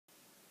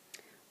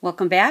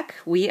Welcome back.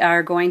 We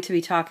are going to be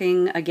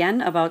talking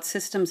again about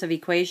systems of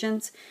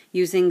equations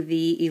using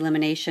the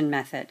elimination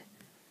method.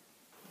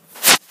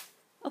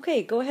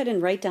 Okay, go ahead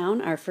and write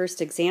down our first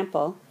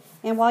example.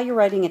 And while you're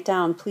writing it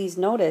down, please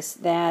notice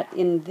that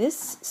in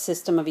this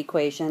system of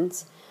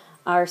equations,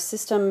 our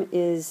system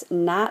is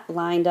not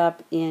lined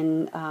up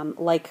in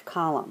like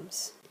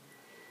columns.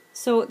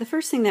 So the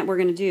first thing that we're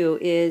going to do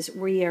is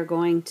we are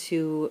going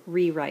to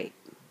rewrite.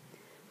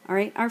 All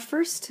right, our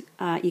first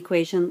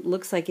equation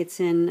looks like it's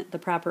in the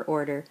proper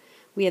order.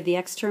 We have the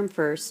x term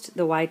first,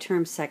 the y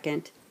term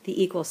second,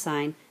 the equal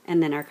sign,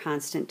 and then our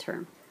constant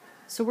term.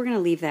 So we're going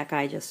to leave that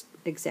guy just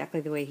exactly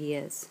the way he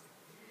is.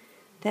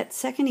 That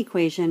second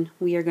equation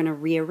we are going to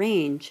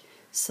rearrange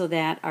so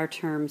that our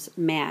terms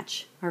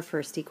match our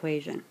first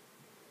equation.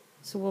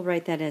 So we'll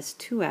write that as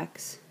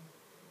 2x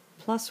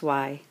plus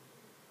y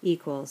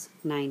equals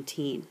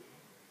 19.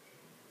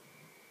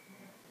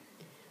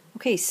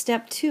 Okay,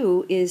 step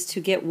 2 is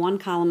to get one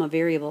column of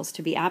variables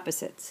to be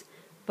opposites,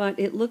 but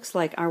it looks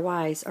like our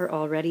y's are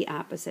already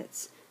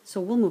opposites.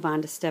 So we'll move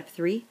on to step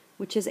 3,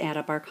 which is add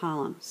up our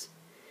columns.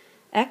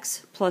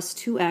 X plus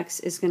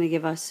 2x is going to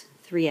give us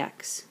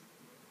 3x.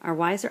 Our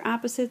y's are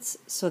opposites,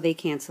 so they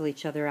cancel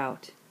each other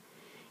out.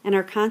 And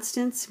our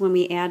constants, when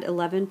we add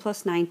 11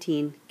 plus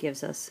 19,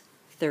 gives us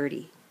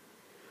 30.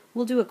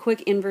 We'll do a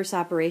quick inverse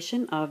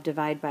operation of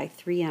divide by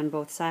 3 on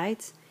both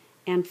sides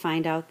and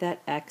find out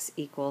that x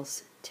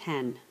equals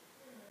 10.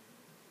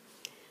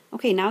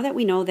 Okay, now that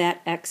we know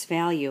that x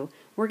value,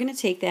 we're going to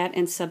take that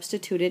and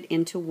substitute it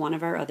into one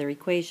of our other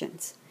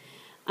equations.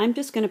 I'm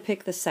just going to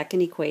pick the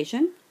second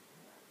equation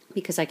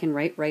because I can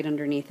write right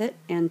underneath it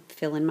and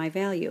fill in my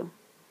value.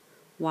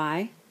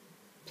 Y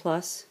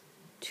plus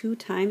 2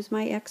 times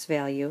my x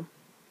value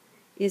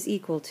is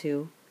equal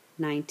to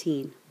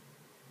 19.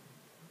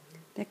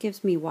 That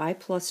gives me y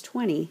plus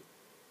 20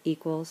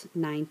 equals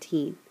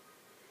 19.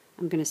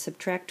 I'm going to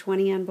subtract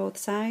 20 on both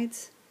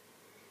sides.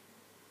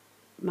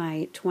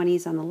 My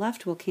 20s on the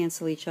left will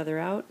cancel each other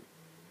out,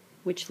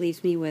 which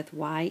leaves me with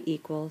y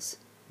equals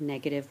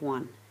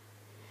 -1.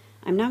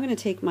 I'm now going to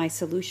take my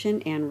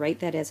solution and write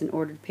that as an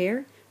ordered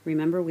pair.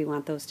 Remember, we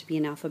want those to be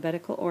in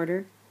alphabetical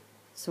order,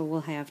 so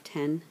we'll have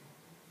 10,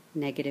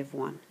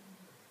 -1.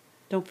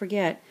 Don't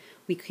forget,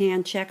 we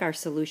can check our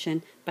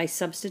solution by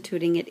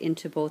substituting it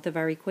into both of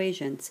our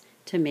equations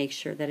to make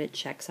sure that it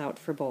checks out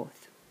for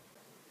both.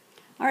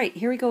 All right,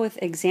 here we go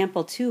with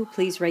example 2.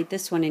 Please write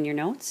this one in your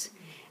notes.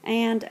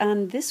 And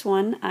on this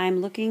one, I'm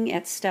looking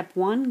at step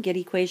 1, get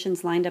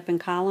equations lined up in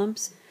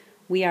columns.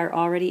 We are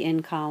already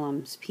in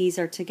columns. P's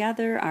are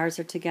together, R's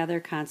are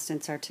together,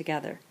 constants are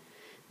together.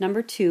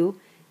 Number 2,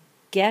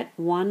 get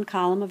one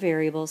column of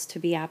variables to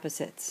be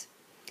opposites.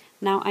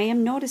 Now I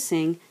am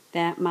noticing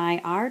that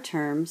my R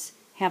terms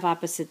have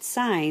opposite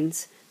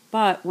signs,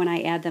 but when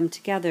I add them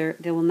together,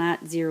 they will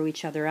not zero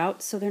each other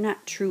out, so they're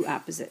not true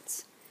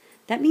opposites.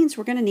 That means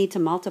we're going to need to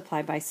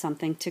multiply by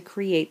something to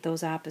create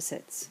those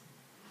opposites.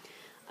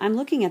 I'm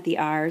looking at the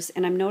R's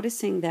and I'm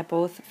noticing that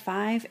both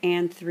 5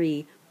 and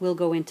 3 will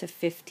go into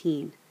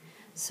 15.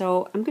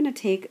 So I'm going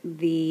to take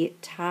the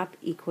top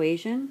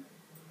equation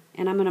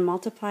and I'm going to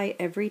multiply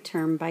every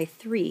term by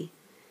 3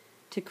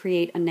 to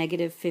create a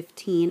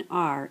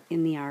 -15R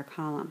in the R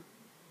column.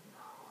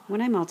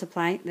 When I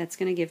multiply, that's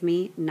going to give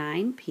me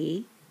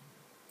 9p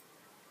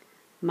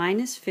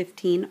minus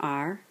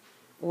 15R,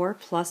 or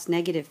plus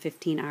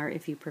 -15R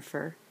if you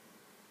prefer,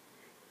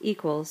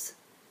 equals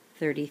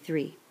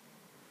 33.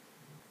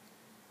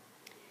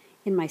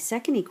 In my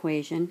second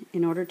equation,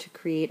 in order to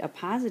create a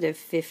positive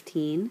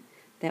 15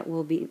 that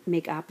will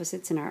make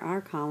opposites in our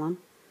R column,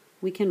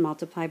 we can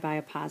multiply by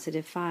a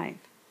positive 5.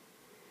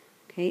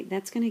 Okay,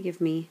 that's going to give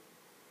me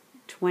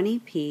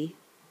 20p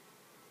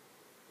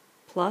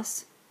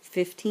plus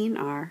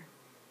 15R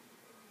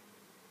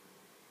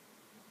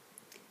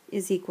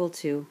is equal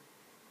to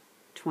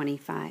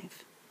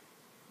 25.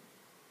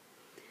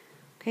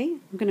 Okay,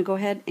 I'm going to go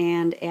ahead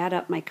and add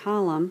up my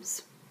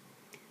columns.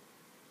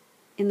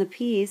 In the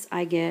p's,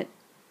 I get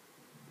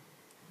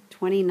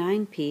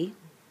 29p.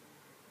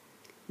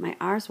 My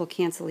r's will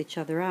cancel each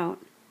other out.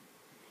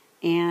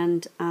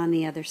 And on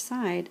the other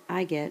side,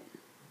 I get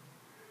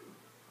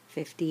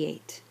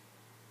 58.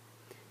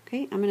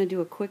 Okay, I'm going to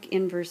do a quick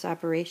inverse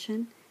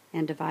operation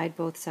and divide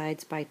both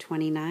sides by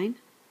 29.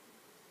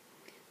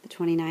 The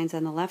 29's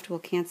on the left will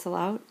cancel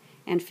out,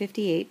 and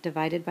 58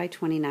 divided by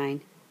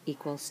 29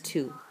 equals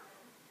 2.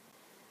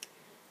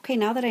 Okay,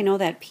 now that I know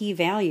that p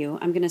value,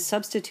 I'm going to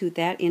substitute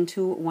that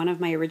into one of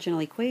my original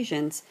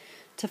equations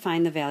to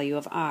find the value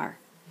of r.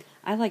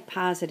 I like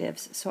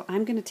positives, so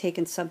I'm going to take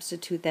and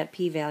substitute that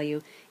p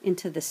value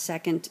into the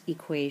second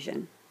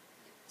equation.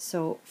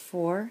 So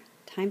 4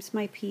 times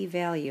my p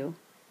value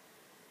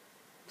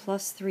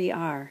plus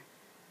 3r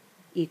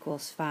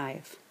equals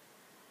 5.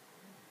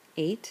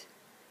 8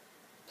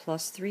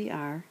 plus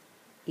 3r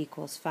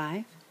equals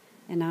 5,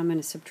 and now I'm going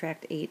to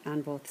subtract 8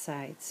 on both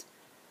sides.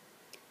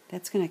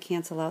 That's going to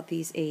cancel out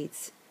these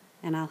 8's,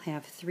 and I'll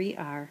have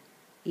 3r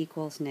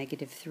equals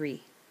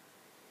 -3.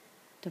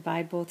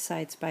 Divide both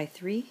sides by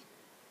 3,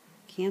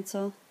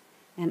 cancel,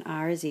 and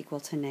r is equal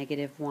to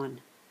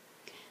 -1.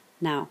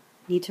 Now,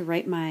 need to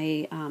write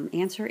my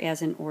answer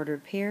as an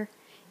ordered pair,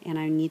 and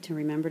I need to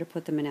remember to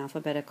put them in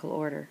alphabetical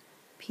order.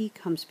 P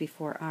comes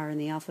before R in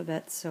the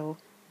alphabet, so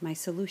my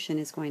solution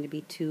is going to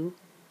be 2,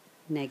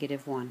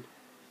 -1.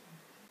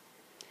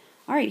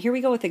 Alright, here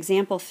we go with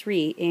example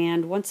 3,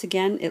 and once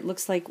again it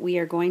looks like we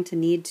are going to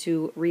need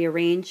to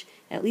rearrange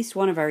at least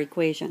one of our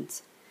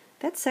equations.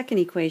 That second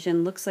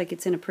equation looks like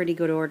it's in a pretty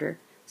good order,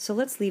 so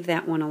let's leave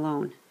that one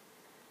alone.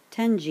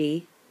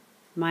 10g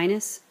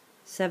minus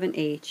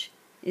 7h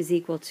is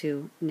equal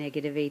to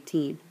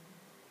 -18.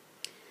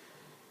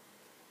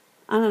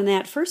 On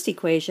that first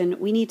equation,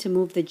 we need to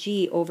move the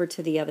g over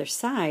to the other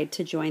side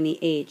to join the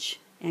h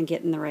and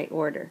get in the right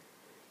order.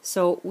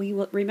 So we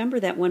will remember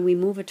that when we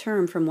move a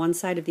term from one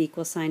side of the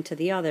equal sign to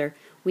the other,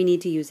 we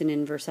need to use an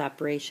inverse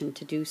operation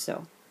to do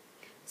so.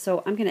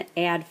 So I'm going to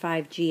add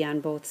 5g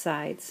on both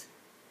sides.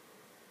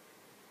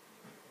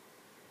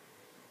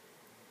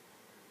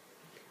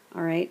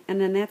 Alright,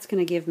 and then that's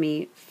going to give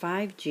me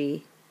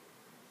 5g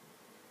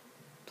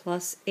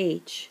plus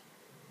h,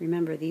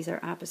 remember these are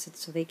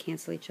opposites so they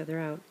cancel each other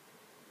out,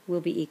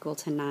 will be equal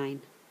to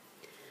 9.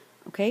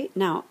 Okay,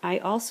 now I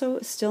also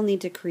still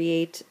need to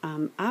create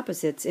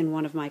opposites in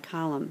one of my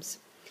columns.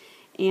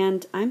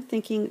 And I'm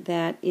thinking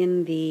that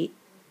in the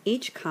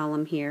h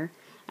column here,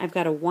 I've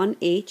got a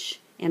 1h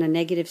and a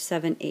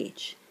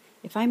 -7h.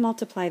 If I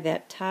multiply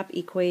that top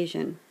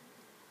equation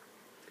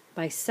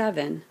by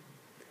 7,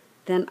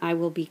 then I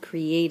will be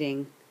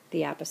creating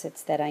the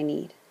opposites that I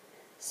need.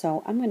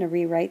 So I'm going to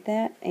rewrite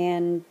that,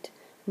 and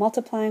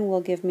multiplying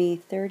will give me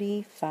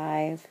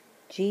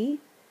 35g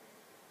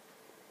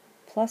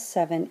plus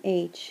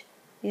 7h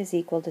is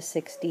equal to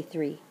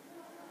 63.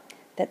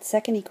 That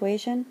second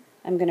equation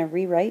I'm going to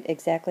rewrite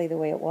exactly the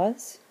way it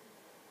was,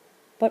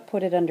 but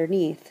put it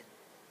underneath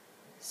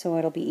so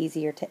it'll be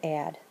easier to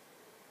add.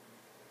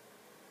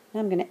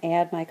 Now I'm going to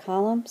add my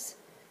columns.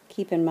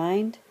 Keep in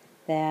mind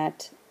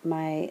that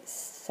my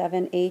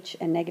 7h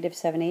and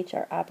 -7h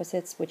are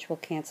opposites, which will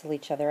cancel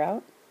each other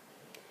out.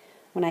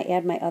 When I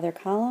add my other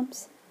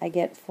columns, I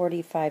get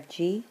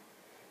 45g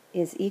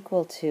is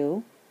equal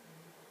to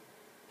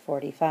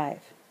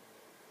 45.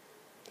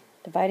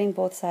 Dividing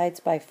both sides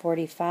by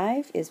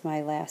 45 is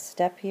my last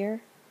step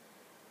here,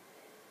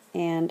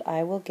 and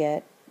I will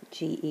get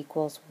g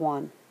equals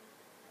 1.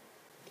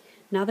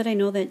 Now that I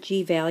know that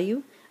g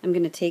value, I'm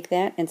going to take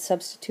that and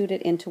substitute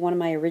it into one of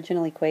my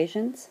original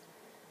equations.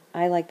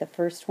 I like the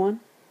first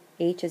one.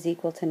 H is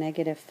equal to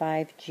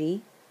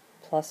 -5g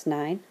plus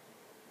 9.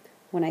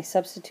 When I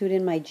substitute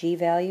in my g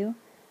value,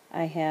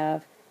 I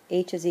have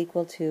h is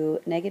equal to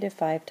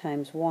 -5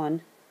 times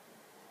 1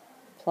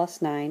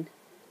 plus 9.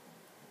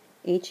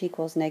 H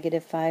equals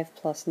 -5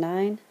 plus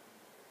 9.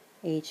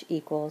 H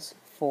equals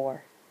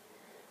 4.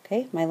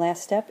 Okay, my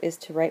last step is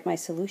to write my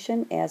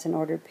solution as an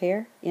ordered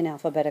pair in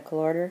alphabetical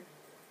order,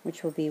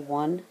 which will be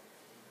 1,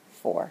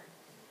 4.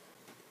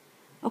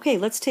 Okay,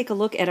 let's take a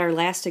look at our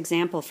last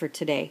example for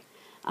today.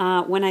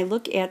 When I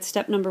look at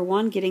step number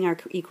 1, getting our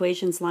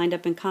equations lined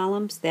up in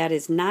columns, that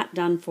is not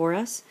done for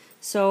us.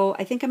 So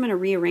I think I'm going to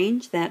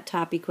rearrange that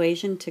top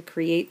equation to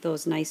create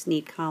those nice,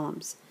 neat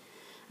columns.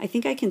 I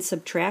think I can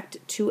subtract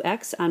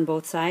 2x on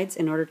both sides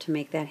in order to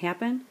make that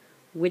happen,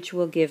 which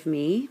will give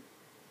me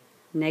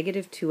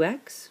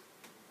 -2x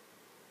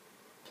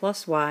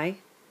plus y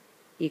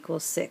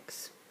equals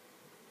 6.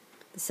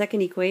 The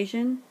second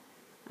equation,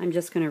 I'm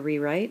just going to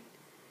rewrite.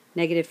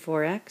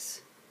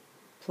 -4x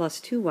plus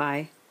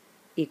 2y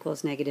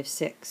equals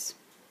 -6.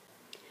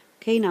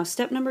 Okay, now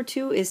step number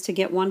 2 is to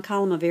get one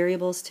column of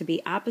variables to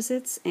be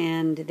opposites,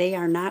 and they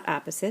are not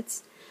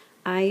opposites.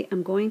 I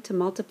am going to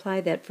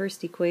multiply that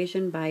first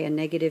equation by a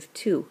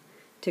 -2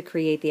 to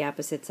create the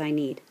opposites I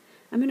need.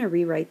 I'm going to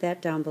rewrite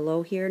that down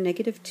below here.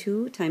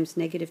 -2 times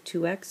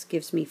 -2x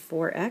gives me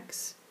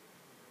 4x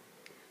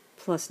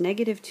plus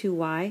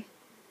 -2y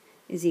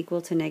is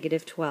equal to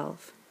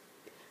 -12.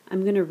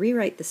 I'm going to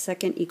rewrite the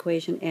second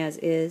equation as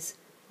is.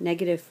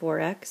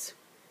 -4x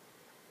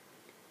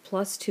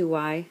plus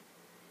 2y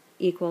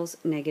equals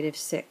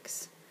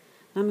 -6.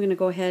 Now I'm going to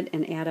go ahead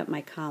and add up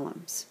my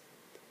columns.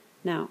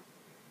 Now,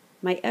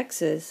 my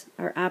x's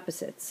are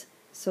opposites,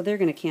 so they're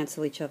going to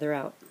cancel each other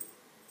out.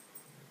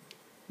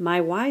 My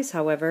y's,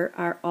 however,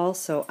 are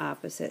also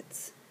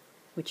opposites,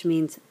 which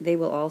means they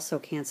will also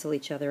cancel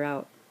each other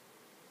out.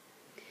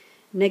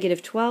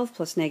 -12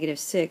 plus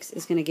 -6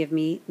 is going to give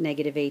me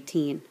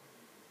 -18.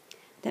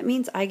 That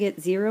means I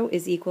get 0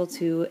 is equal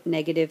to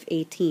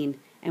 -18,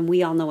 and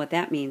we all know what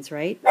that means,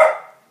 right?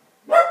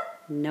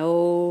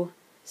 No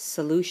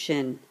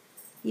solution.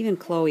 Even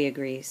Chloe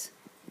agrees.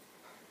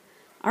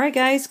 Alright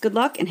guys, good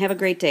luck and have a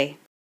great day.